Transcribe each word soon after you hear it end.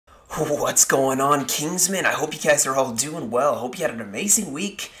What's going on, Kingsmen? I hope you guys are all doing well. I hope you had an amazing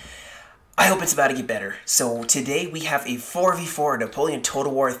week. I hope it's about to get better. So today we have a 4v4 Napoleon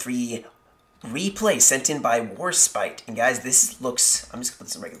Total War 3 replay sent in by Warspite. And guys, this looks... I'm just going to put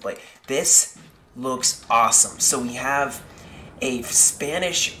this in regular play. This looks awesome. So we have a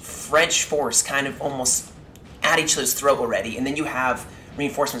Spanish-French force kind of almost at each other's throat already. And then you have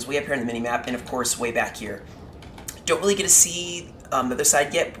reinforcements way up here in the minimap and, of course, way back here. Don't really get to see the other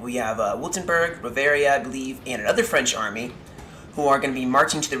side yet, but we have Wurttemberg, Bavaria, I believe, and another French army who are going to be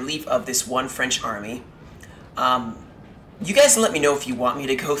marching to the relief of this one French army. You guys can let me know if you want me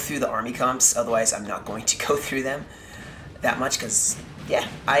to go through the army comps, otherwise I'm not going to go through them that much, because, yeah,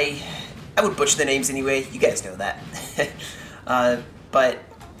 I would butcher the names anyway, you guys know that. But,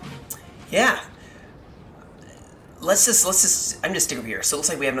 yeah. Let's just, I'm just stick over here. So it looks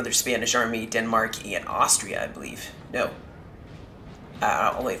like we have another Spanish army, Denmark, and Austria, I believe. No.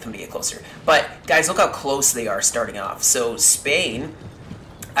 I'll wait for them to get closer. But, guys, look how close they are starting off. So, Spain,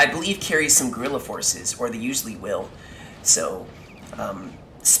 I believe, carries some guerrilla forces, or they usually will. So,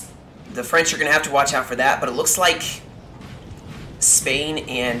 the French are going to have to watch out for that, but it looks like Spain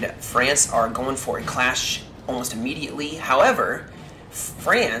and France are going for a clash almost immediately. However,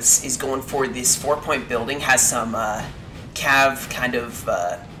 France is going for this 4-point building, has some cav kind of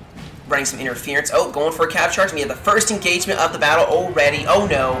running some interference. Oh, going for a cav charge. We have the first engagement of the battle already. Oh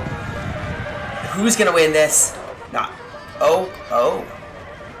no. Who's going to win this? Not. Oh.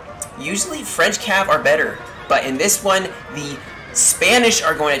 Usually French cav are better, but in this one, the Spanish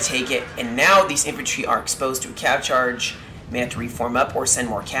are going to take it, and now these infantry are exposed to a cav charge. May have to reform up or send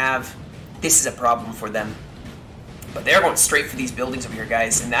more cav. This is a problem for them. But they're going straight for these buildings over here,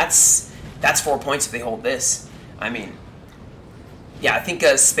 guys, and that's 4 points if they hold this. I mean, yeah, I think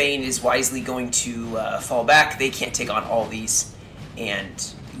Spain is wisely going to fall back. They can't take on all these,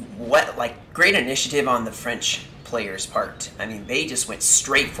 and great initiative on the French players' part. I mean, they just went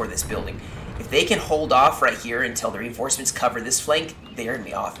straight for this building. If they can hold off right here until the reinforcements cover this flank, they are going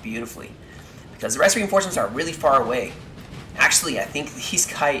to be off beautifully, because the rest of the reinforcements are really far away. Actually, I think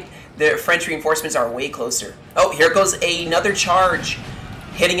the French reinforcements are way closer. Oh, here goes another charge.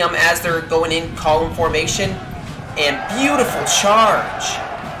 Hitting them as they're going in column formation. And beautiful charge.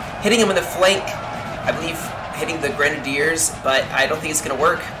 Hitting them in the flank. I believe hitting the Grenadiers, but I don't think it's going to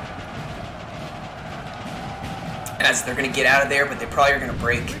work. As they're going to get out of there, but they probably are going to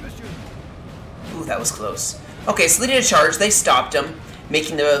break. Ooh, that was close. Okay, so they did a charge. They stopped them,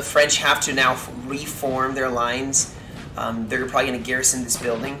 making the French have to now reform their lines. They're probably going to garrison this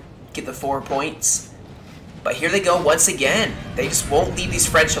building, get the 4 points. But here they go once again. They just won't leave these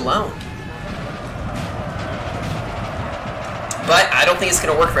French alone. But I don't think it's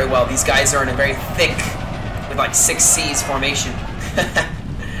going to work very well. These guys are in a very thick, with like 6 C's formation.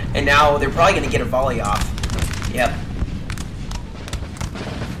 And now they're probably going to get a volley off. Yep.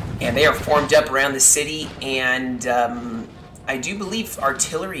 And they are formed up around the city, and I do believe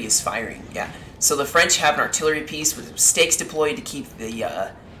artillery is firing. Yeah. So the French have an artillery piece with stakes deployed to keep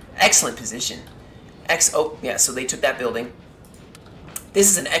the excellent position. Oh, yeah, so they took that building. This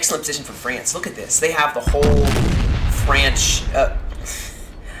is an excellent position for France. Look at this. They have the whole French...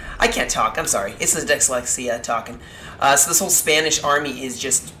 I can't talk. I'm sorry. It's the dyslexia talking. So this whole Spanish army is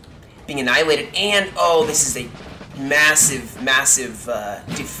just being annihilated. And, oh, this is a massive, massive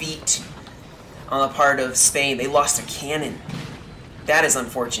defeat on the part of Spain. They lost a cannon. That is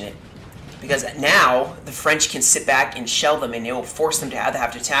unfortunate, because now the French can sit back and shell them, and it will force them to either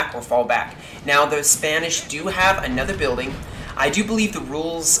have to attack or fall back. Now the Spanish do have another building. I do believe the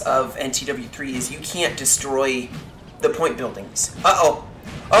rules of NTW3 is you can't destroy the point buildings. Uh-oh.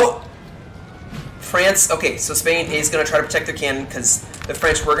 Oh! France, okay, so Spain is going to try to protect their cannon, because the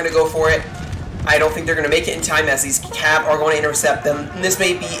French were going to go for it. I don't think they're going to make it in time, as these cav are going to intercept them. And this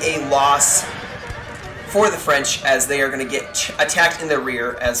may be a loss for the French, as they are going to get attacked in the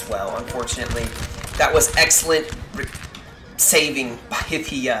rear as well, unfortunately. That was excellent saving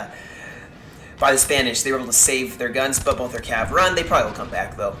by the Spanish. They were able to save their guns, but both their cav run. They probably will come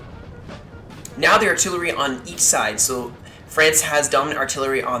back, though. Now the artillery on each side. So France has dominant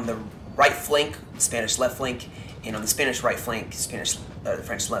artillery on the right flank, Spanish left flank, and on the Spanish right flank, the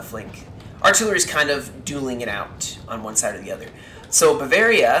French left flank. Artillery is kind of dueling it out on one side or the other. So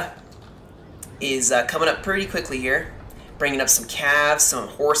Bavaria is coming up pretty quickly here, bringing up some cav, some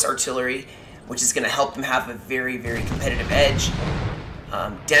horse artillery, which is going to help them have a very, very competitive edge.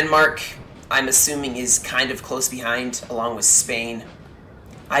 Denmark, I'm assuming, is kind of close behind, along with Spain.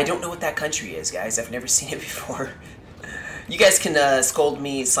 I don't know what that country is, guys. I've never seen it before. You guys can scold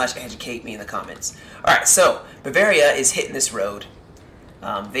me / educate me in the comments. Alright, so Bavaria is hitting this road.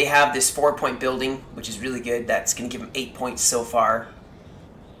 They have this 4-point building, which is really good. That's going to give them 8 points so far.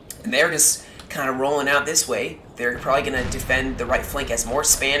 And they're just kind of rolling out this way. They're probably going to defend the right flank as more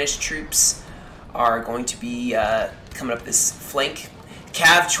Spanish troops are going to be coming up this flank.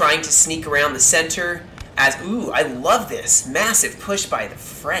 Cav trying to sneak around the center as, ooh, I love this. Massive push by the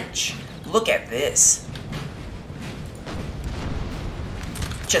French. Look at this.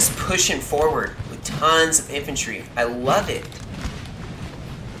 Just pushing forward with tons of infantry. I love it.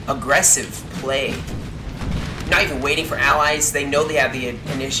 Aggressive play. Not even waiting for allies. They know they have the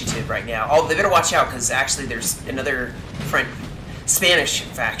initiative right now. Oh, they better watch out because actually there's another Spanish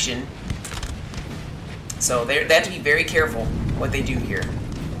faction. So they have to be very careful what they do here.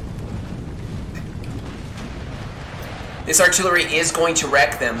 This artillery is going to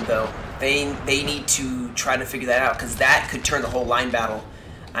wreck them, though. They need to try to figure that out because that could turn the whole line battle.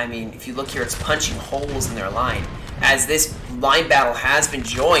 I mean, if you look here, it's punching holes in their line. As this line battle has been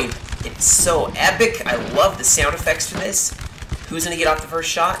joined, it's so epic. I love the sound effects for this. Who's going to get off the first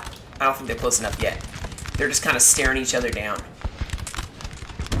shot? I don't think they're close enough yet. They're just kind of staring each other down.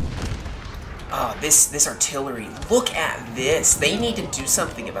 Oh, this artillery. Look at this. They need to do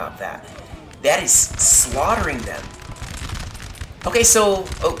something about that. That is slaughtering them. Okay, so...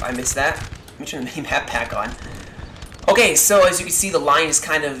 Oh, I missed that. Let me turn the map back on. Okay, so as you can see, the line is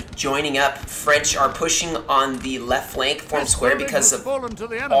kind of joining up. French are pushing on the left flank, form square, because of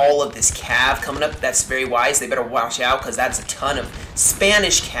all of this cav coming up. That's very wise. They better watch out because that's a ton of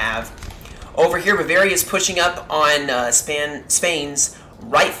Spanish cav. Over here, Bavaria is pushing up on Spain's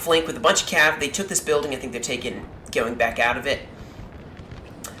right flank with a bunch of cav. They took this building. I think they're going back out of it.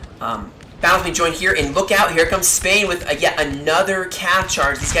 Battle's been joined here, and look out, here comes Spain with yet another cav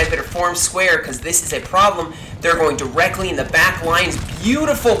charge. These guys better form square because this is a problem. They're going directly in the back lines.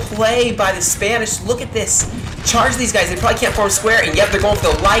 Beautiful play by the Spanish. Look at this. Charge these guys. They probably can't form square, and yet they're going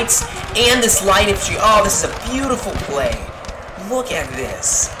for the lights and this light infantry. Oh, this is a beautiful play. Look at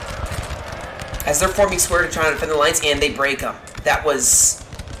this. As they're forming square to try to defend the lines, and they break them. That was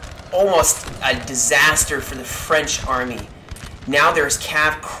almost a disaster for the French army. Now there's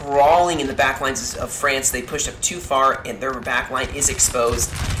cav crawling in the back lines of France. They pushed up too far, and their back line is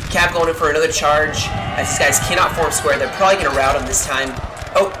exposed. Cav going in for another charge, as these guys cannot form square. They're probably going to rout them this time.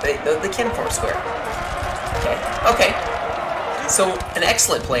 Oh, they can form square. Okay. So, an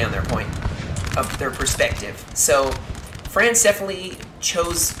excellent play on their point, of their perspective. So, France definitely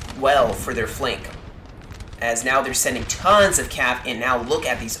chose well for their flank, as now they're sending tons of cav, and now look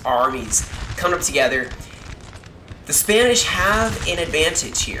at these armies coming up together. The Spanish have an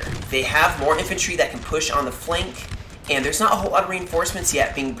advantage here. They have more infantry that can push on the flank, and there's not a whole lot of reinforcements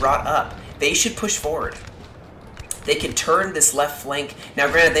yet being brought up. They should push forward. They can turn this left flank. Now,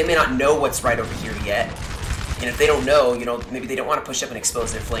 granted, they may not know what's right over here yet, and if they don't know, you know, maybe they don't want to push up and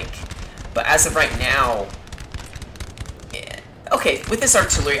expose their flank. But as of right now, yeah. Okay, with this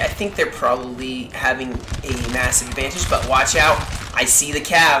artillery, I think they're probably having a massive advantage, but watch out. I see the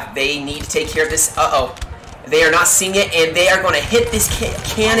cav. They need to take care of this. Uh-oh. They are not seeing it, and they are going to hit this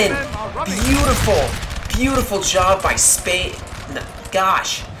cannon. Beautiful, beautiful job by Spain. No,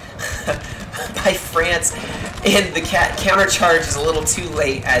 gosh, by France. And the countercharge is a little too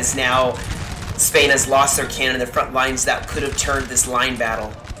late, as now Spain has lost their cannon in the front lines that could have turned this line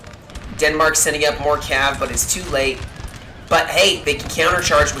battle. Denmark sending up more cav, but it's too late. But hey, they can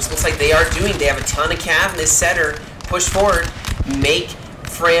countercharge, which looks like they are doing. They have a ton of cav in this center. Push forward, make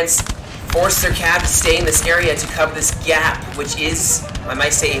France force their cav to stay in this area to cover this gap, which is, I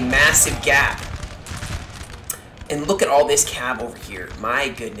might say, a massive gap. And look at all this cav over here. My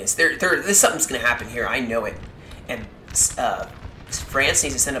goodness. Something's going to happen here. I know it. And France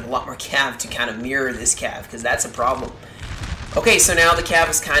needs to send up a lot more cav to kind of mirror this cav, because that's a problem. Okay, so now the cav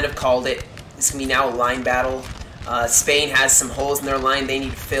has kind of called it. This is going to be now a line battle. Spain has some holes in their line they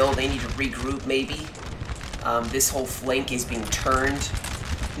need to fill. They need to regroup, maybe. This whole flank is being turned.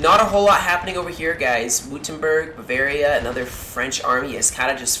 Not a whole lot happening over here, guys. Wurttemberg, Bavaria, another French army is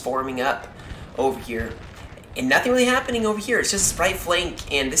kind of just forming up over here. And nothing really happening over here. It's just right flank.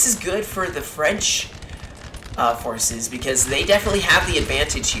 And this is good for the French forces, because they definitely have the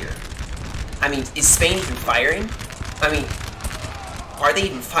advantage here. I mean, is Spain even firing? I mean, are they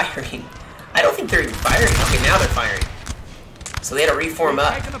even firing? I don't think they're even firing. Okay, now they're firing. So they had to reform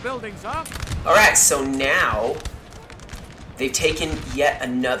up. Alright, so now they've taken yet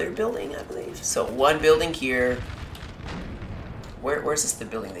another building, I believe. So one building here. Where's this the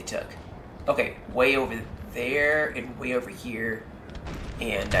building they took? Okay, way over there and way over here.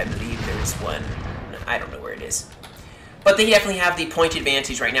 And I believe there's one, I don't know where it is. But they definitely have the point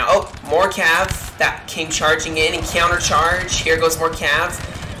advantage right now. Oh, more Cav that came charging in and counter-charge. Here goes more Cav.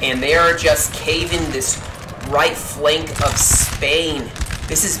 And they are just caving this right flank of Spain.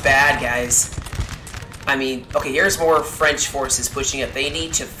 This is bad, guys. I mean, okay, here's more French forces pushing up. They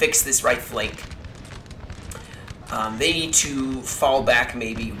need to fix this right flank. They need to fall back,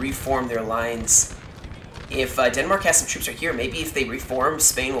 maybe, reform their lines. If Denmark has some troops right here, maybe if they reform,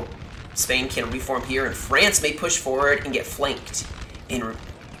 Spain can reform here, and France may push forward and get flanked in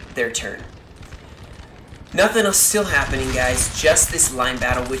their turn. Nothing else still happening, guys. Just this line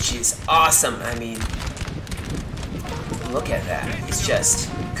battle, which is awesome. I mean, look at that. It's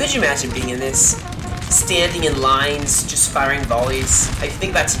just... Could you imagine being in this? Standing in lines, just firing volleys. I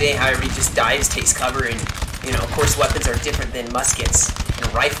think about today how everybody just dives, takes cover, and, you know, of course weapons are different than muskets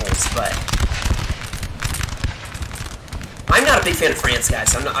and rifles, but... I'm not a big fan of France,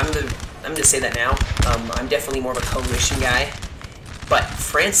 guys. I'm going to say that now. I'm definitely more of a coalition guy. But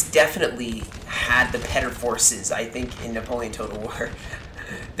France definitely had the better forces, I think, in Napoleon Total War.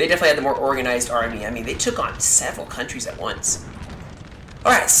 They definitely had the more organized army. I mean, they took on several countries at once.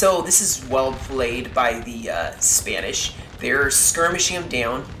 Alright, so this is well played by the Spanish. They're skirmishing them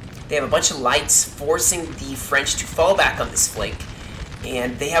down. They have a bunch of lights forcing the French to fall back on this flank.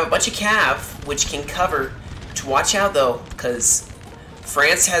 And they have a bunch of cav, which can cover. To watch out, though, because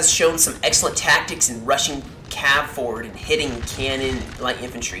France has shown some excellent tactics in rushing cav forward and hitting cannon light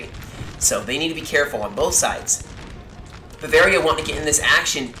infantry. So they need to be careful on both sides. Bavaria want to get in this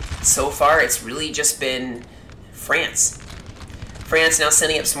action. So far, it's really just been France. France now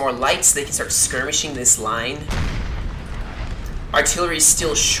sending up some more lights so they can start skirmishing this line. Artillery is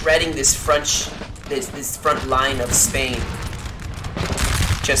still shredding this front line of Spain.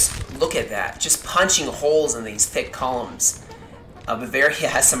 Just look at that. Just punching holes in these thick columns. Bavaria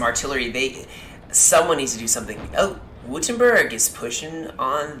has some artillery. Someone needs to do something. Oh, Wurttemberg is pushing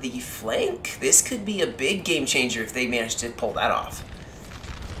on the flank. This could be a big game changer if they manage to pull that off.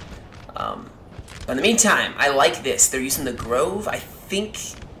 But in the meantime, I like this. They're using the Grove. I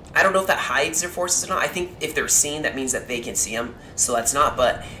don't know if that hides their forces or not. I think if they're seen, that means that they can see them. So that's not.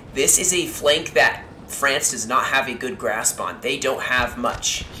 But this is a flank that France does not have a good grasp on. They don't have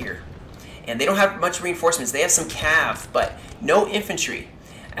much here. And they don't have much reinforcements. They have some cav, but no infantry.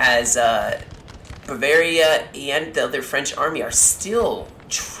 As Bavaria and the other French army are still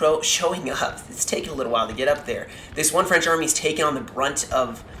showing up. It's taking a little while to get up there. This one French army is taking on the brunt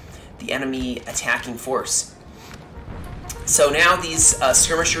of the enemy attacking force. So now these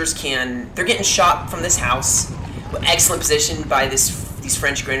skirmishers they're getting shot from this house. Excellent position by these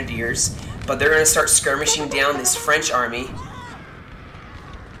French grenadiers. But they're going to start skirmishing down this French army.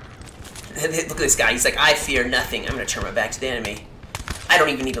 Look at this guy. He's like, I fear nothing. I'm going to turn my back to the enemy. I don't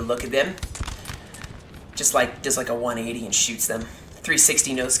even need to look at them. Just like does like a 180 and shoots them.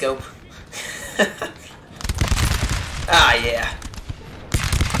 360 no scope. Ah, yeah.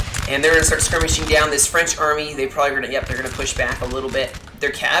 And they're going to start skirmishing down this French army. They're going to push back a little bit.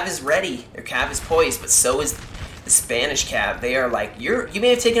 Their cav is ready. Their cav is poised, but so is the Spanish cav. They are like, you may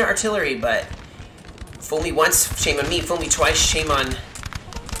have taken artillery, but fool me once, shame on me. Fool me twice, shame on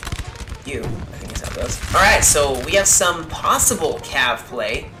you. I think that's how it goes. Alright, so we have some possible cav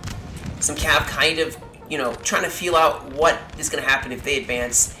play. Some cav kind of, trying to feel out what is going to happen if they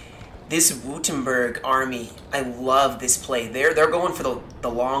advance. This Wurttemberg army, I love this play. They're going for the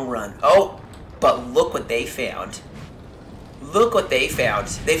long run. Oh, but look what they found. Look what they found.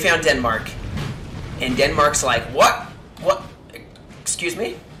 They found Denmark. And Denmark's like, what? What? Excuse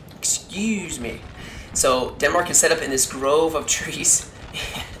me? Excuse me. So Denmark is set up in this grove of trees.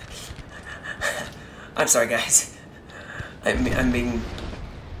 I'm sorry, guys. I'm being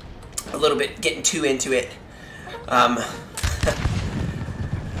a little bit getting too into it.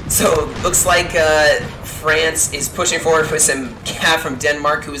 So looks like France is pushing forward with some cav from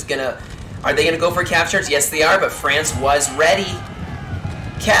Denmark. Are they gonna go for captures? Yes, they are. But France was ready.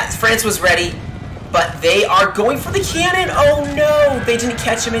 France was ready. But they are going for the cannon. Oh no, they didn't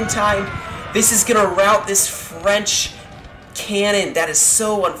catch him in time. This is gonna rout this French cannon. That is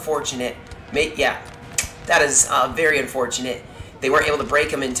so unfortunate. Yeah, that is very unfortunate. They weren't able to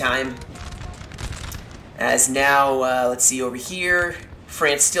break him in time. As now, let's see over here.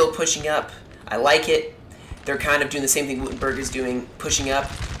 France still pushing up. I like it. They're kind of doing the same thing Wurttemberg is doing, pushing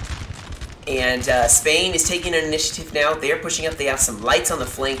up. And Spain is taking an initiative now. They are pushing up. They have some lights on the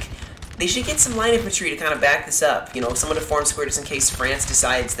flank. They should get some line infantry to kind of back this up. Someone to form square just in case France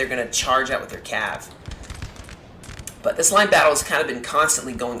decides they're going to charge out with their cav. But this line battle has kind of been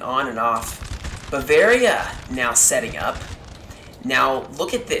constantly going on and off. Bavaria now setting up. Now,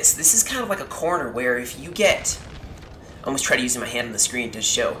 look at this. This is kind of like a corner where if you get I almost try to use my hand on the screen to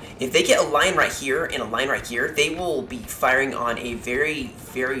show. If they get a line right here and a line right here, they will be firing on a very,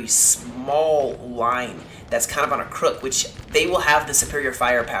 very small line that's kind of on a crook, which they will have the superior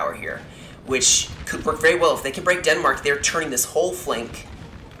firepower here, which could work very well. If they can break Denmark, they're turning this whole flank.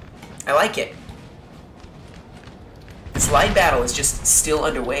 I like it. This line battle is just still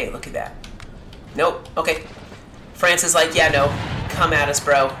underway. Look at that. Nope. Okay. France is like, yeah, no. Come at us,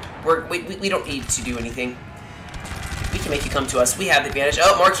 bro. We don't need to do anything. We can make you come to us. We have the advantage.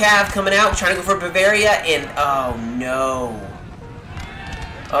 Oh, more cav coming out. Trying to go for Bavaria. And, oh, no.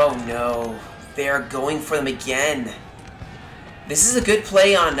 Oh, no. They're going for them again. This is a good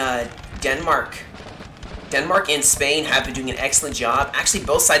play on Denmark. Denmark and Spain have been doing an excellent job. Actually,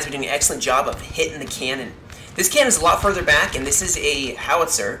 both sides have been doing an excellent job of hitting the cannon. This cannon is a lot further back, and this is a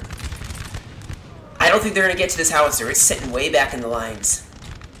howitzer. I don't think they're going to get to this howitzer. It's sitting way back in the lines.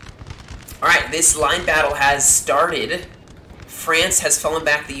 Alright, this line battle has started. France has fallen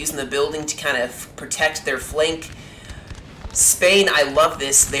back. They're using the building to kind of protect their flank. Spain, I love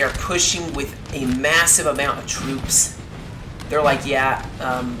this. They are pushing with a massive amount of troops. They're like, yeah,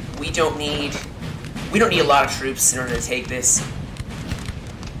 we don't need a lot of troops in order to take this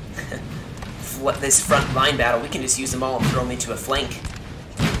this front line battle. We can just use them all and throw them into a flank.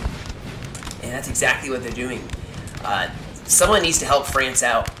 And that's exactly what they're doing. Someone needs to help France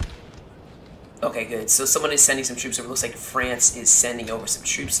out. Okay, good. So someone is sending some troops over. It looks like France is sending over some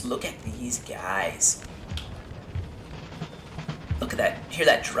troops. Look at these guys. Look at that. Hear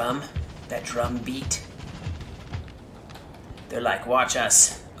that drum? That drum beat? They're like, watch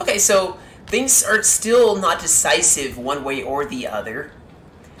us. Okay, so things are still not decisive one way or the other.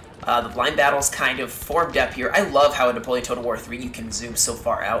 The line battle's kind of formed up here. I love how in Napoleon Total War 3 you can zoom so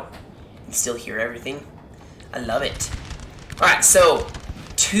far out and still hear everything. I love it. Alright, so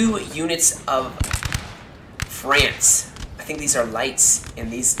 2 units of France. I think these are lights,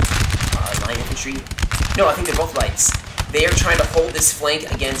 and these are line infantry. No, I think they're both lights. They are trying to hold this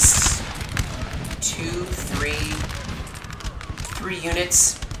flank against 3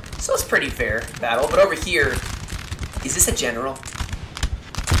 units. So it's pretty fair battle. But over here, is this a general?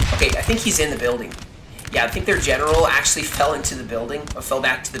 Okay, I think he's in the building. Yeah, I think their general actually fell into the building, or fell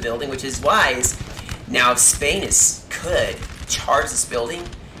back to the building, which is wise. Now, if Spain could charge this building,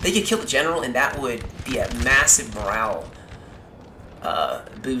 they could kill the general, and that would be a massive morale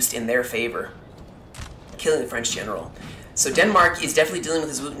boost in their favor. Killing the French general. So Denmark is definitely dealing with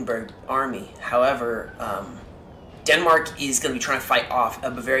his Wurttemberg army. However, Denmark is going to be trying to fight off a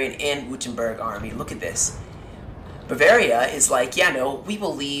Bavarian and Wurttemberg army. Look at this. Bavaria is like, yeah, no, we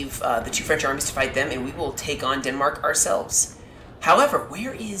will leave the 2 French armies to fight them, and we will take on Denmark ourselves. However,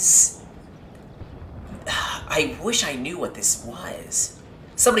 where is... I wish I knew what this was.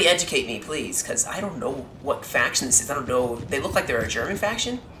 Somebody educate me, please, because I don't know what faction this is. I don't know. They look like they're a German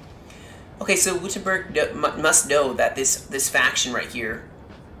faction. Okay, so Wurttemberg must know that this faction right here,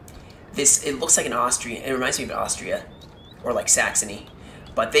 it looks like an Austrian. It reminds me of Austria, or like Saxony.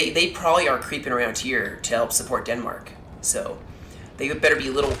 But they probably are creeping around here to help support Denmark. So they better be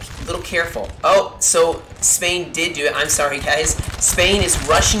a little careful. Oh, so Spain did do it. I'm sorry, guys. Spain is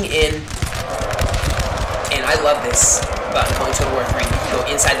rushing in, and I love this about Napoleon Total War 3. You can go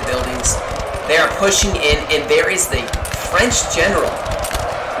inside the buildings. They are pushing in, and there is the French general.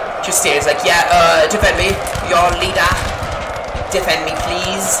 Just stands like, yeah, defend me, your leader. Defend me,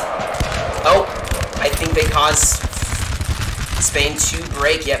 please. Oh, I think they caused Spain to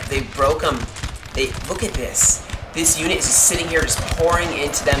break. Yep, they broke them. Look at this. This unit is just sitting here, just pouring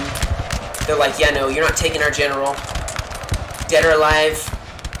into them. They're like, yeah, no, you're not taking our general. Dead or alive,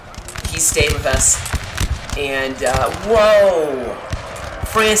 he stayed with us. And, whoa!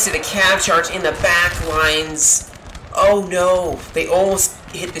 France did a cav charge in the back lines. Oh, no. They almost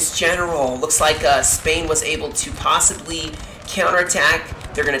hit this general. Looks like Spain was able to possibly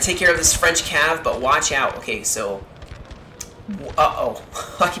counterattack. They're going to take care of this French cav, but watch out. Okay, so... Uh-oh.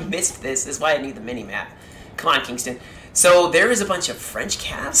 I missed this. This is why I need the mini-map. Come on, Kingston. So there is a bunch of French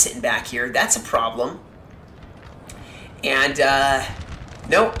calves sitting back here. That's a problem. And,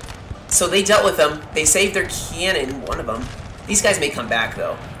 nope. So they dealt with them. They saved their cannon, one of them. These guys may come back,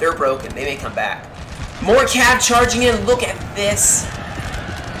 though. They're broken. They may come back. More cav charging in. Look at this.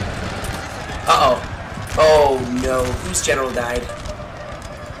 Uh-oh. Oh, no. Whose general died?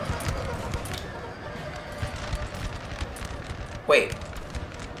 Wait.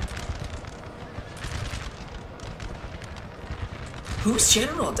 Whose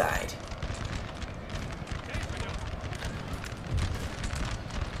general died?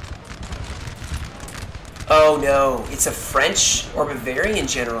 Oh no, it's a French or Bavarian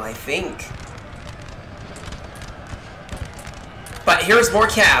general, I think. But here's more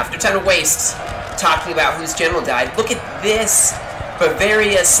cav. No time to waste talking about whose general died. Look at this.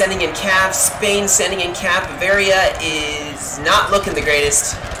 Bavaria sending in cav. Spain sending in cav. Bavaria is not looking the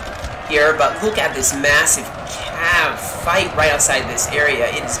greatest here, but look at this massive cav fight right outside this area.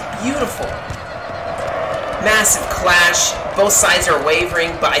 It is beautiful. Massive clash. Both sides are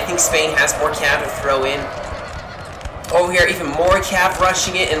wavering, but I think Spain has more cav to throw in. Over here, even more cav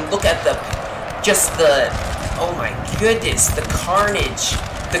rushing it, and look at oh my goodness, the carnage,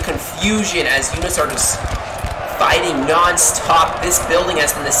 the confusion as units are just fighting non-stop. This building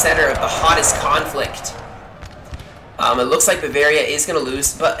has been the center of the hottest conflict. It looks like Bavaria is going to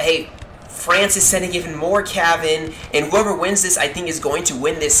lose, but hey, France is sending even more cav in, and whoever wins this, I think, is going to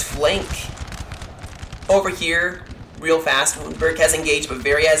win this flank. Over here, real fast, Wurttemberg has engaged,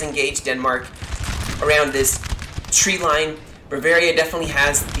 Bavaria has engaged Denmark around this tree line. Bavaria definitely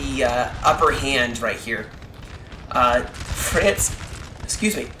has the upper hand right here.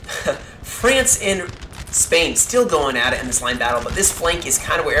 France and Spain still going at it in this line battle, but this flank is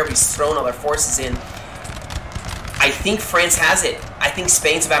kind of where everybody's throwing all their forces in. I think France has it. I think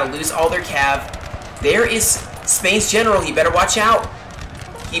Spain's about to lose all their cav. There is Spain's general. He better watch out.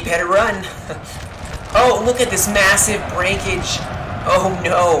 He better run. Oh, look at this massive breakage. Oh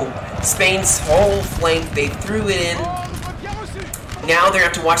no. Spain's whole flank, they threw it in. Now they're going to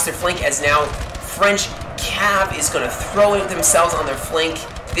have to watch their flank, as now French cav is going to throw it themselves on their flank.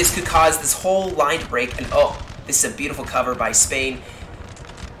 This could cause this whole line to break. And oh, this is a beautiful cover by Spain.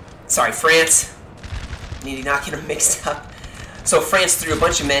 Sorry, France. Need to not get them mixed up. So France threw a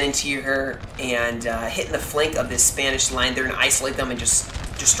bunch of men into here and hitting the flank of this Spanish line. They're going to isolate them and just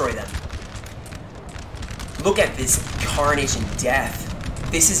destroy them. Look at this carnage and death.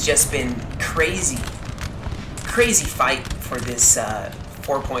 This has just been crazy. Crazy fight for this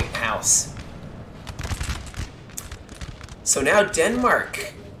 4-point house. So now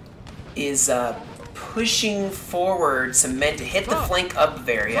Denmark is pushing forward some men to hit the flank of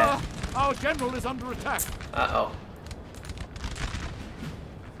Bavaria. Our general is under attack. Uh-oh.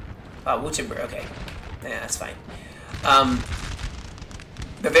 Wurttemberg, okay. Yeah, that's fine.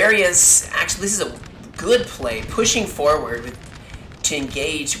 Bavaria's, actually, this is a good play, pushing forward to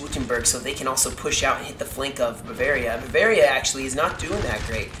engage Wurttemberg so they can also push out and hit the flank of Bavaria. Bavaria actually is not doing that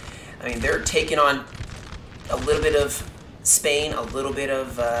great. I mean, they're taking on a little bit of Spain, a little bit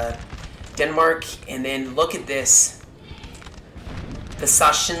of Denmark, and then look at this. The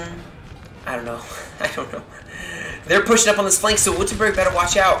Sachsen, I don't know. I don't know. They're pushing up on this flank, so Wurttemberg better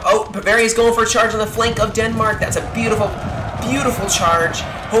watch out. Oh, Bavaria's going for a charge on the flank of Denmark. That's a beautiful, beautiful charge.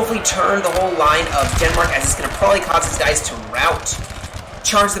 Hopefully turn the whole line of Denmark, as it's going to probably cause these guys to rout.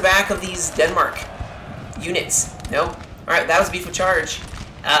 Charge the back of these Denmark units. No? Alright, that was a beautiful charge.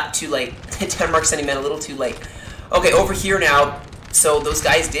 Too late. Denmark sending men a little too late. Okay, over here now. So those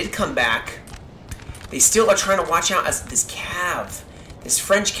guys did come back. They still are trying to watch out as this cav. This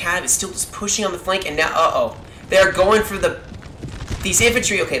French cav is still just pushing on the flank, and now, uh-oh. They're going for these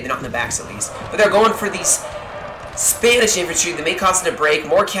infantry. Okay, they're not in the backs at least. But they're going for these Spanish infantry that may cause them to break.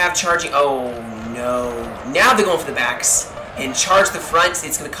 More cav charging. Oh, no. Now they're going for the backs and charge the front.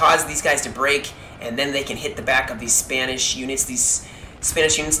 It's going to cause these guys to break, and then they can hit the back of these Spanish units. These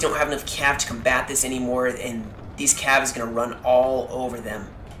Spanish units don't have enough cav to combat this anymore, and these cav is going to run all over them.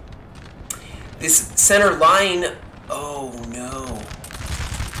 This center line, oh no.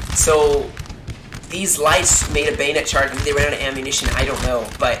 So these lights made a bayonet charge. Maybe they ran out of ammunition, I don't know,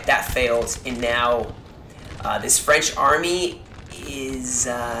 but that failed. And now this French army is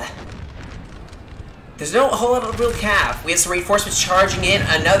there's no whole lot of real cav. We have some reinforcements charging in.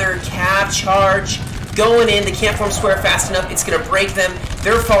 Another cav charge going in. They can't form square fast enough. It's going to break them.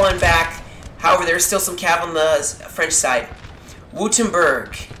 They're falling back. However, there's still some cav on the French side.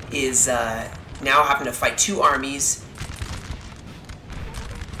 Wurttemberg is now having to fight two armies.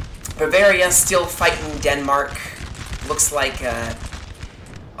 Bavaria still fighting Denmark. Looks like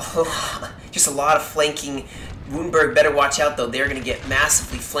just a lot of flanking. Wurttemberg better watch out, though. They're going to get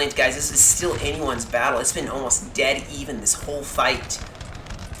massively flanked, guys. This is still anyone's battle. It's been almost dead even, this whole fight.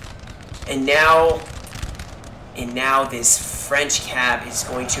 And now this French cav is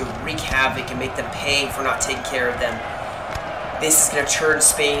going to wreak havoc and make them pay for not taking care of them. This is going to turn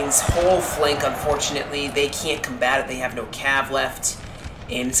Spain's whole flank, unfortunately. They can't combat it. They have no cav left.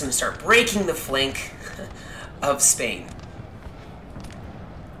 And it's going to start breaking the flank of Spain.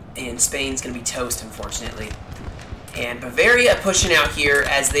 And Spain's going to be toast, unfortunately. And Bavaria pushing out here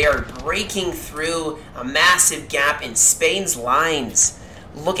as they are breaking through a massive gap in Spain's lines.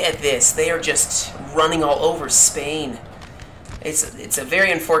 Look at this. They are just running all over Spain. It's a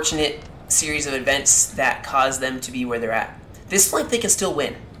very unfortunate series of events that caused them to be where they're at. This flank they can still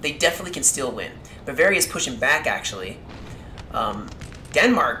win. They definitely can still win. Bavaria is pushing back, actually.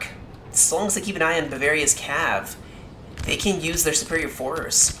 Denmark, as long as they keep an eye on Bavaria's cav, they can use their superior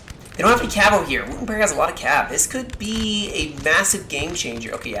force. They don't have any cav over here. Wurttemberg has a lot of cav. This could be a massive game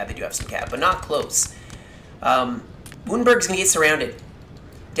changer. Okay, yeah, they do have some cav, but not close. Wurttemberg's going to get surrounded.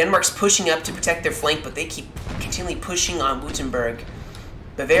 Denmark's pushing up to protect their flank, but they keep continually pushing on Wurttemberg.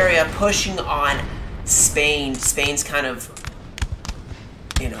 Bavaria pushing on Spain. Spain's kind of,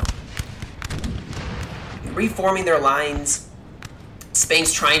 you know, reforming their lines.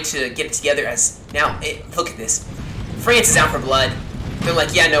 Spain's trying to get it together as... Now, look at this. France is out for blood. They're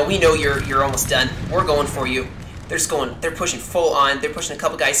like, yeah, no, we know you're almost done. We're going for you. They're just going... They're pushing full on. They're pushing a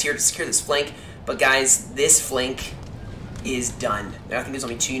couple guys here to secure this flank. But, guys, this flank is done. I think there's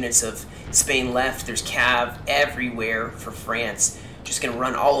only 2 units of Spain left. There's cav everywhere for France. Just going to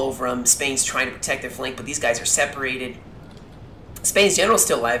run all over them. Spain's trying to protect their flank, but these guys are separated. Spain's general's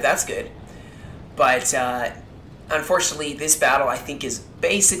still alive. That's good. But, unfortunately, this battle, I think, is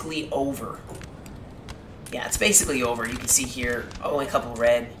basically over. Yeah, it's basically over. You can see here, only a couple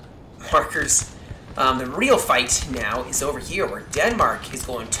red markers. The real fight now is over here, where Denmark is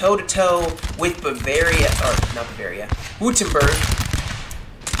going toe-to-toe with Bavaria, or not Bavaria, Wurttemberg.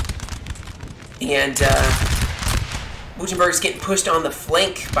 And Wurttemberg is getting pushed on the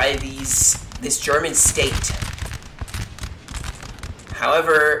flank by this German state.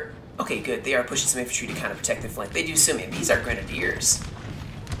 However, okay, good. They are pushing some infantry to kind of protect their flank. They do so, man. These are grenadiers.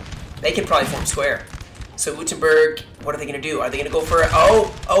 They can probably form square. So Wurttemberg, what are they going to do? Are they going to go for it?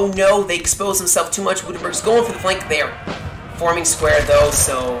 Oh no, they expose themselves too much. Wurttemberg's going for the flank. They are forming square, though,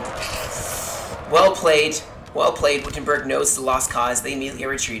 so well played. Well played. Wurttemberg knows the lost cause. They immediately are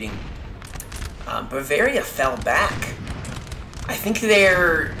retreating. Bavaria fell back. I think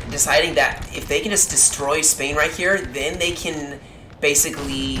they're deciding that if they can just destroy Spain right here, then they can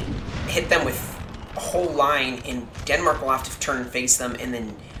basically hit them with a whole line, and Denmark will have to turn and face them, and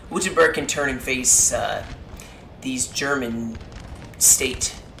then Wurttemberg can turn and face these German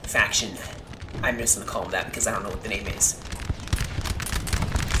state faction. I'm just going to call them that because I don't know what the name is.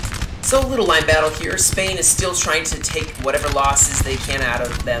 So, a little line battle here. Spain is still trying to take whatever losses they can out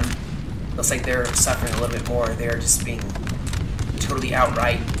of them. Looks like they're suffering a little bit more. They're just being totally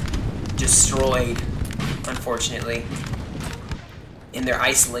outright destroyed, unfortunately. And they're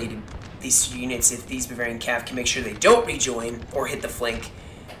isolated. These units, if these Bavarian cav can make sure they don't rejoin or hit the flank.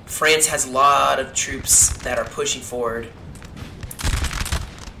 France has a lot of troops that are pushing forward.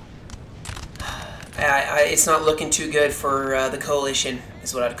 It's not looking too good for the coalition,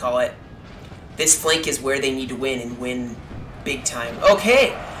 is what I'd call it. This flank is where they need to win, and win big time.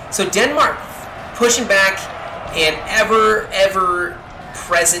 Okay, so Denmark pushing back, and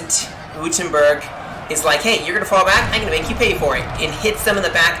ever-present Wurttemberg is like, hey, you're going to fall back? I'm going to make you pay for it. And hits them in the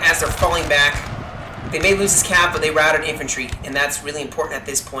back as they're falling back. They may lose his cap, but they routed infantry, and that's really important at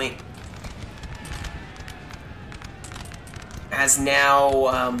this point. As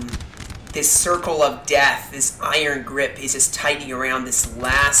now, this circle of death, this iron grip, is just tightening around this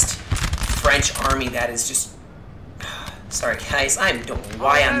last French army that is just... Sorry, guys, I don't know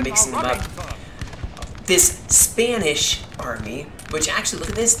why I'm mixing them up. This Spanish army, which actually, look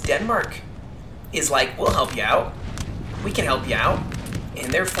at this, Denmark is like, we'll help you out. We can help you out. And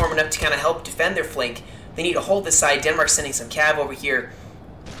they're forming up to kind of help defend their flank. They need to hold this side. Denmark's sending some cav over here.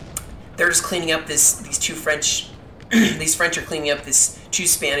 They're just cleaning up these two French... these French are cleaning up these 2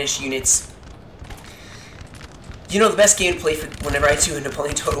 Spanish units. You know, the best game to play for whenever I do a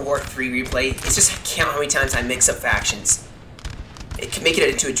Napoleon Total War 3 replay is just count how many times I mix up factions. It can make it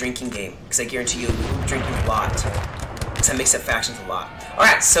into a drinking game, because I guarantee you we'll be drinking a lot. Because I mix up factions a lot.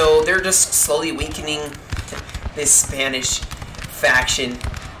 Alright, so they're just slowly weakening this Spanish faction.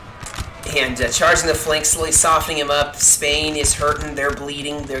 And charging the flank, slowly softening them up. Spain is hurting, they're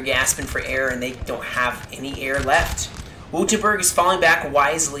bleeding, they're gasping for air, and they don't have any air left. Wurttemberg is falling back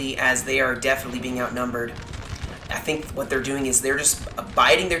wisely, as they are definitely being outnumbered. I think what they're doing is they're just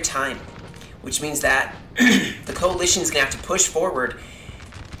biding their time, which means that the coalition is going to have to push forward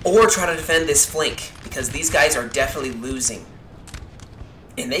or try to defend this flank, because these guys are definitely losing.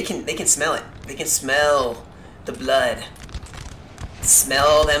 And they can smell it. They can smell the blood.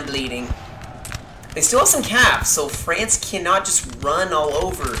 Smell them bleeding. They still have some cav, so France cannot just run all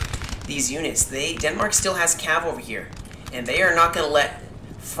over these units. Denmark still has cav over here, and they are not going to let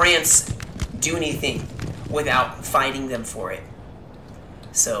France do anything without fighting them for it.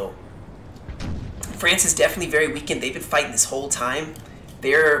 So France is definitely very weakened. They've been fighting this whole time.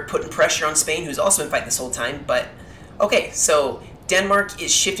 They're putting pressure on Spain, who's also been fighting this whole time. But okay, so Denmark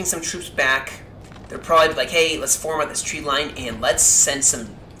is shifting some troops back. They're probably like, hey, let's form out this tree line and let's send some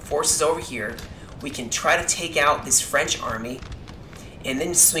forces over here. We can try to take out this French army and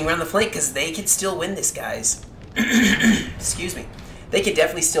then swing around the flank because they can still win this, guys. Excuse me. They could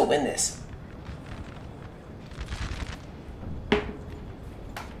definitely still win this.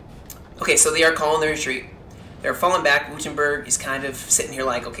 Okay, so they are calling their retreat. They're falling back. Wurttemberg is kind of sitting here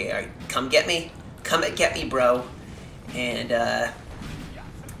like, okay, all right, come get me. Come get me, bro. And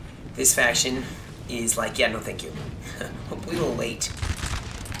this faction is like, yeah, no thank you. We will wait.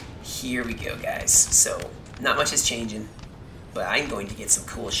 Here we go, guys. So, not much is changing. But I'm going to get some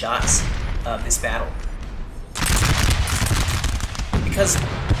cool shots of this battle. Because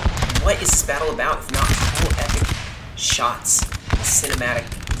what is this battle about if not cool, epic shots, cinematic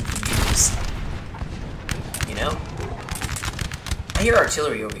views? You know? I hear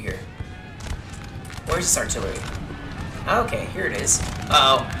artillery over here. Where's this artillery? Okay, here it is.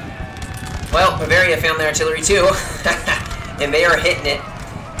 Uh-oh. Well, Bavaria found their artillery too. And they are hitting it.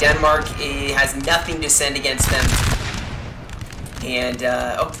 Denmark has nothing to send against them. And,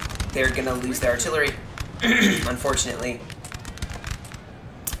 oh, they're gonna lose their artillery. Unfortunately.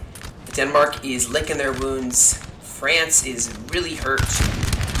 Denmark is licking their wounds. France is really hurt.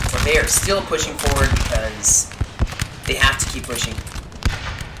 But they are still pushing forward because they have to keep pushing.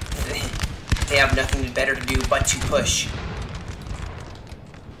 They have nothing better to do but to push.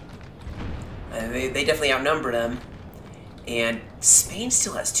 They definitely outnumber them. And Spain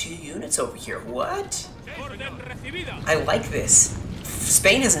still has 2 units over here. What? I like this.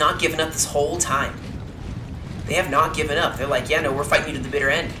 Spain has not given up this whole time. They have not given up. They're like, yeah, no, we're fighting you to the bitter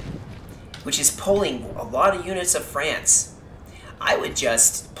end. Which is pulling a lot of units of France. I would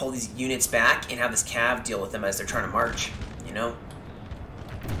just pull these units back and have this cav deal with them as they're trying to march, you know?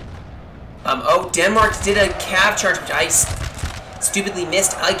 Oh, Denmark did a cav charge, which I stupidly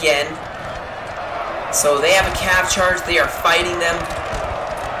missed again. So they have a cav charge. They are fighting them.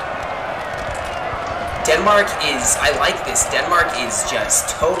 Denmark is, I like this. Denmark is just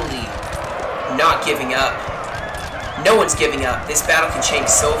totally not giving up. No one's giving up. This battle can change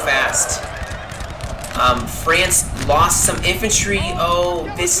so fast. France lost some infantry.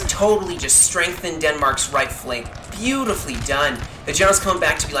 Oh, this totally just strengthened Denmark's right flank. Beautifully done. The general's coming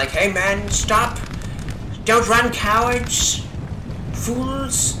back to be like, hey man, stop. Don't run, cowards.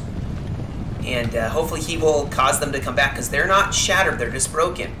 Fools. And hopefully he will cause them to come back because they're not shattered, they're just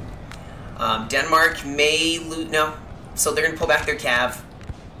broken. Denmark may lose, no. So they're going to pull back their cav.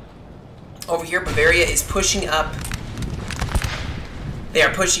 Over here, Bavaria is pushing up. They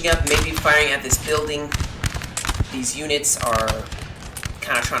are pushing up, maybe firing at this building. These units are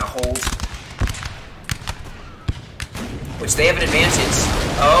kind of trying to hold. Which they have an advantage.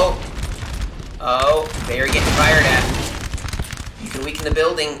 Oh, they are getting fired at. You can weaken the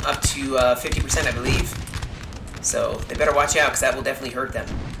building up to 50%, I believe. So they better watch out, because that will definitely hurt them.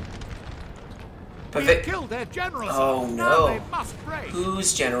 They killed their general. Oh Now no. they must break.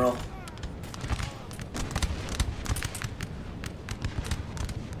 Who's general?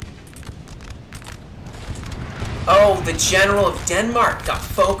 Oh, the general of Denmark got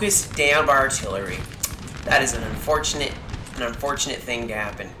focused down by artillery. That is an unfortunate thing to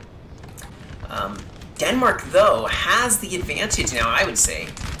happen. Denmark, though, has the advantage now, I would say.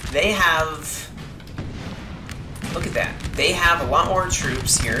 They have... Look at that. They have a lot more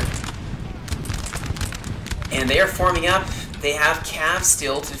troops here. And they are forming up. They have cav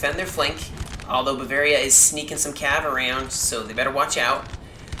still to defend their flank. Although Bavaria is sneaking some cav around, so they better watch out.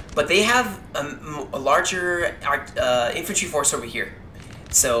 But they have a larger infantry force over here.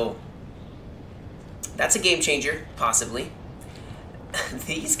 So, that's a game changer, possibly.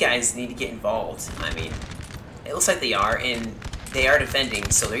 These guys need to get involved. I mean, it looks like they are, and they are defending,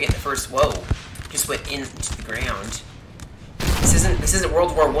 so they're getting the first... Whoa, just went into the ground. This isn't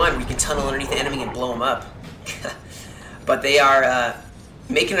World War I, where you can tunnel underneath the enemy and blow them up. But they are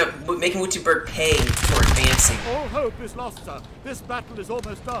making Wurttemberg pay for advancing. All hope is lost, sir. This battle is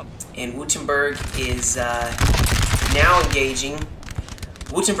almost done. And Wurttemberg is now engaging.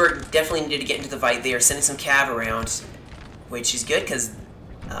 Wurttemberg definitely needed to get into the fight. They are sending some cav around, which is good because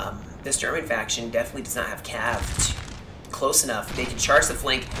this German faction definitely does not have cav close enough. They can charge the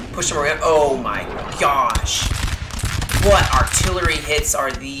flank, push them around. Oh my gosh. What artillery hits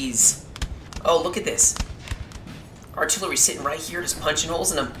are these? Oh, look at this. Artillery sitting right here, just punching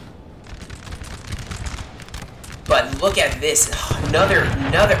holes in them. But look at this. Another.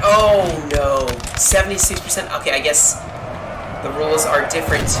 Oh no. 76%. Okay, I guess the rules are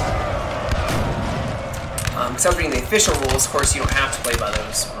different. Because I was reading the official rules, of course, you don't have to play by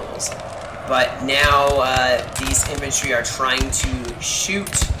those rules. But now these infantry are trying to shoot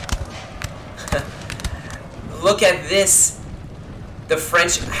look at this. The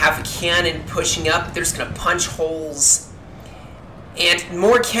French have a cannon pushing up. They're just going to punch holes. And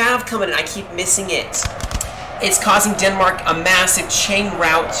more cav coming in. I keep missing it. It's causing Denmark a massive chain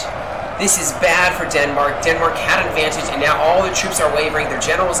rout. This is bad for Denmark. Denmark had an advantage, and now all the troops are wavering. Their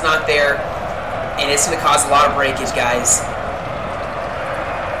general's not there. And it's going to cause a lot of breakage, guys.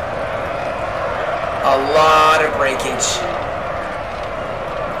 A lot of breakage.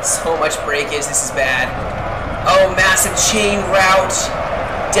 So much breakage. This is bad. Oh, massive chain rout.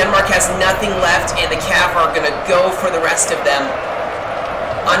 Denmark has nothing left, and the cav are going to go for the rest of them.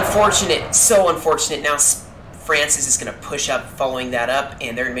 Unfortunate. So unfortunate. Now France is just going to push up following that up,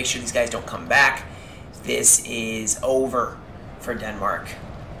 and they're going to make sure these guys don't come back. This is over for Denmark.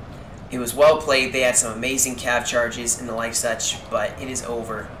 It was well played. They had some amazing cav charges and the like such, but it is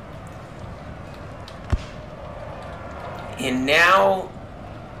over. And now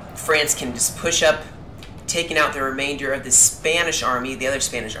France can just push up, taking out the remainder of the Spanish army, the other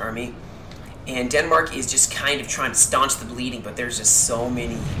Spanish army. And Denmark is just kind of trying to staunch the bleeding, but there's just so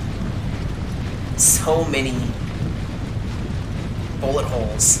many bullet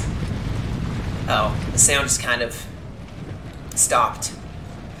holes. Oh, the sound just kind of stopped.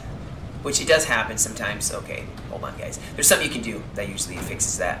 Which it does happen sometimes. Okay, hold on, guys. There's something you can do that usually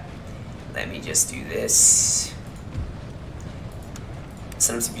fixes that. Let me just do this.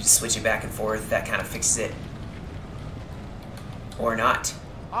 Sometimes if you just switch it back and forth, that kind of fixes it. Or not.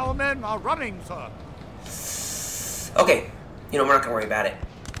 Our men are running, sir. Okay, you know, we're not going to worry about it.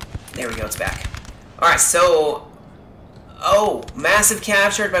 There we go, it's back. Alright, so... Oh, massive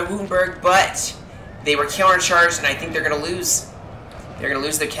capture by Wurttemberg, but they were countercharged, and I think they're going to lose. They're going to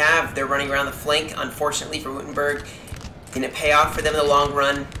lose their cav. They're running around the flank, unfortunately, for Wurttemberg. Didn't pay off for them in the long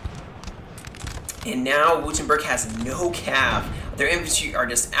run. And now Wurttemberg has no cav. Their infantry are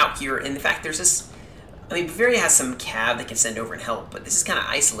just out here. And in fact, there's this... I mean, Bavaria has some cav that can send over and help, but this is kind of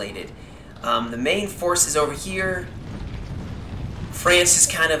isolated. The main force is over here. France is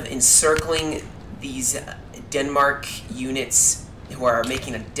kind of encircling these Denmark units who are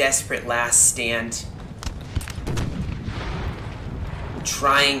making a desperate last stand.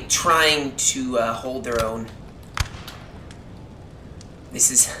 Trying to hold their own.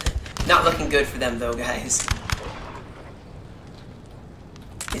 This is not looking good for them, though, guys.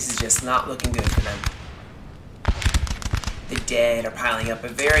 This is just not looking good for them. The dead are piling up.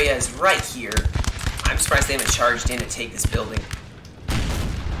 Bavaria is right here. I'm surprised they haven't charged in to take this building.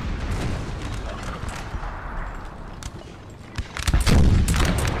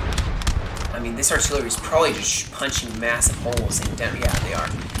 I mean, this artillery is probably just punching massive holes in them. Yeah, they are.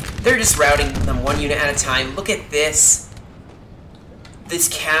 They're just routing them one unit at a time. Look at this. This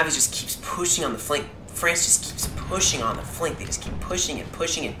cav just keeps pushing on the flank. France just keeps pushing on the flank. They just keep pushing and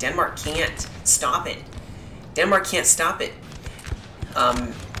pushing it. Denmark can't stop it. Denmark can't stop it.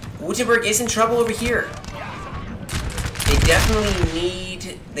 Wurttemberg is in trouble over here. They definitely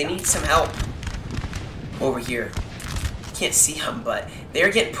need some help over here. Can't see them, but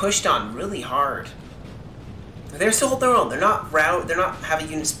they're getting pushed on really hard. They're still holding their own. They're not having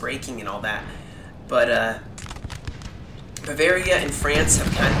units breaking and all that. But Bavaria and France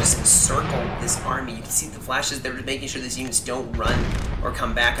have kind of just encircled this army. You can see the flashes. They're making sure these units don't run or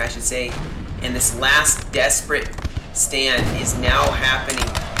come back, I should say. And this last desperate stand is now happening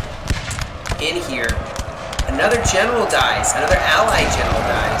in here. Another general dies. Another allied general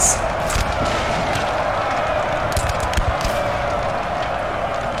dies.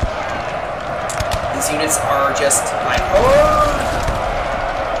 These units are just like, oh!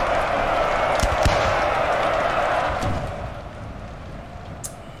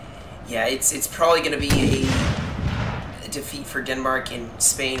 Yeah, it's probably going to be a defeat for Denmark and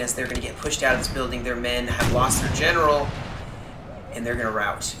Spain as they're going to get pushed out of this building. Their men have lost their general, and they're going to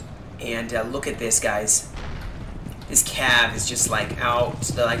rout. And look at this, guys. This cav is just like out.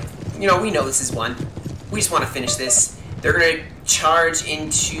 They're like, you know, we know this is one. We just want to finish this. They're going to charge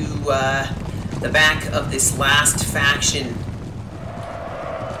into the back of this last faction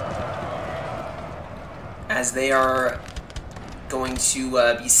as they are going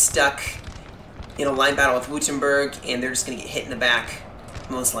to be stuck in a line battle with Wurttemberg, and they're just going to get hit in the back,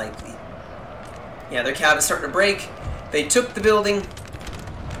 most likely. Yeah, their cav is starting to break. They took the building.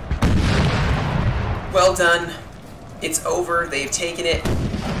 Well done. It's over. They've taken it.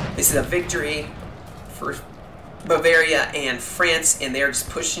 This is a victory for Bavaria and France, and they're just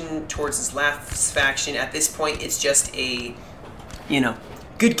pushing towards this last faction. At this point, it's just a, you know,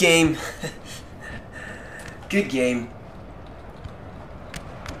 good game. Good game.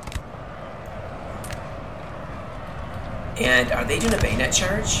 And are they doing a bayonet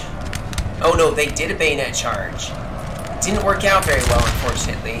charge? Oh no, they did a bayonet charge. Didn't work out very well,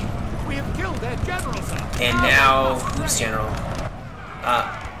 unfortunately. We have killed their general, sir. And now, who's general?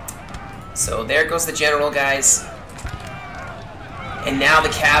 So there goes the general, guys. And now the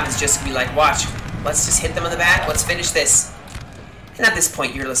cav is just gonna be like, watch, let's just hit them in the back, let's finish this. And at this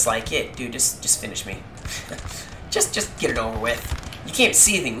point, you're just like, yeah, dude, just finish me. just get it over with. You can't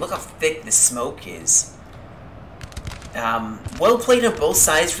see anything. Look how thick the smoke is. Well played on both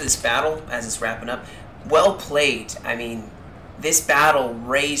sides for this battle, as it's wrapping up. Well played. I mean, this battle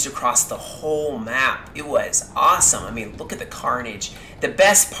raged across the whole map. It was awesome. I mean, look at the carnage. The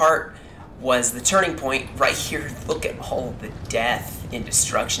best part was the turning point right here. Look at all the death and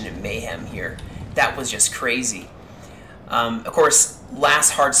destruction and mayhem here. That was just crazy. Of course,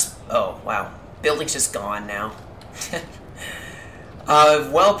 last hard... Oh, wow. Building's just gone now.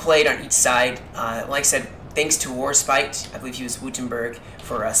 Well played on each side. Like I said, thanks to Warspite, I believe he was Wurttemberg,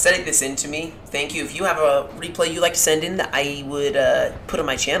 for sending this in to me. Thank you. If you have a replay you'd like to send in that I would put on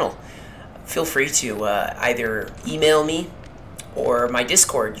my channel, feel free to either email me or my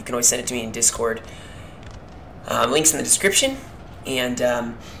Discord. You can always send it to me in Discord. Links in the description. And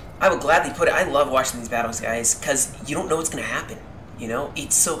I will gladly put it. I love watching these battles, guys, because you don't know what's going to happen. You know,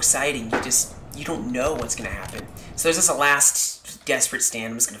 it's so exciting. You don't know what's going to happen. So there's just a last desperate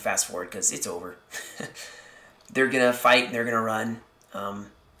stand. I'm just going to fast forward because it's over. They're going to fight and they're going to run.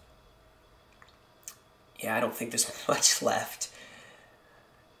 Yeah, I don't think there's much left.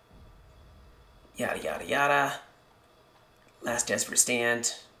 Yada, yada, yada. Last desperate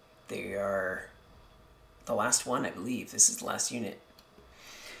stand. They are the last one, I believe. This is the last unit.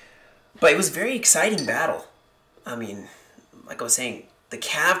 But it was a very exciting battle. I mean, like I was saying, the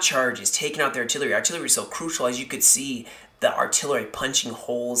cav charges taking out their artillery. Artillery is so crucial, as you could see, the artillery punching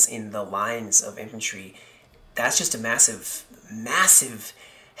holes in the lines of infantry. That's just a massive, massive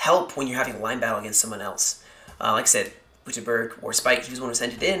help when you're having a line battle against someone else. Like I said, Wurttemberg, Warspite, he was the one who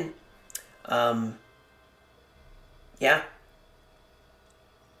sent it in. Yeah.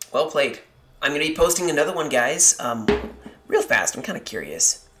 Well played. I'm going to be posting another one, guys, real fast. I'm kind of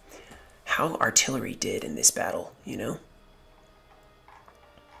curious how artillery did in this battle, you know?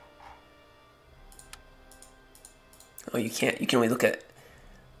 Oh, you can't. You can only look at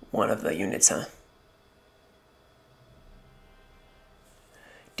one of the units, huh?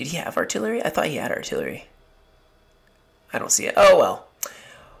 Did he have artillery? I thought he had artillery. I don't see it. Oh, well.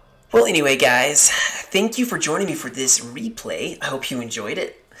 Well, anyway, guys, thank you for joining me for this replay. I hope you enjoyed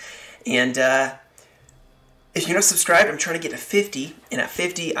it. And if you're not subscribed, I'm trying to get to 50. And at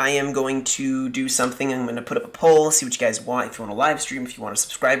 50, I am going to do something. I'm going to put up a poll, see what you guys want. If you want a live stream, if you want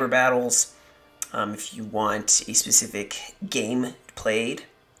subscriber battles, if you want a specific game played,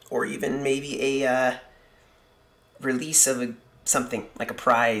 or even maybe a release of something, like a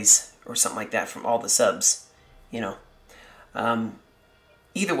prize or something like that from all the subs, you know.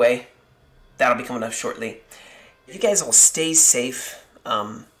 Either way, that'll be coming up shortly. You guys all stay safe.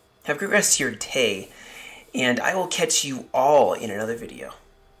 Have a great rest of your day, and I will catch you all in another video.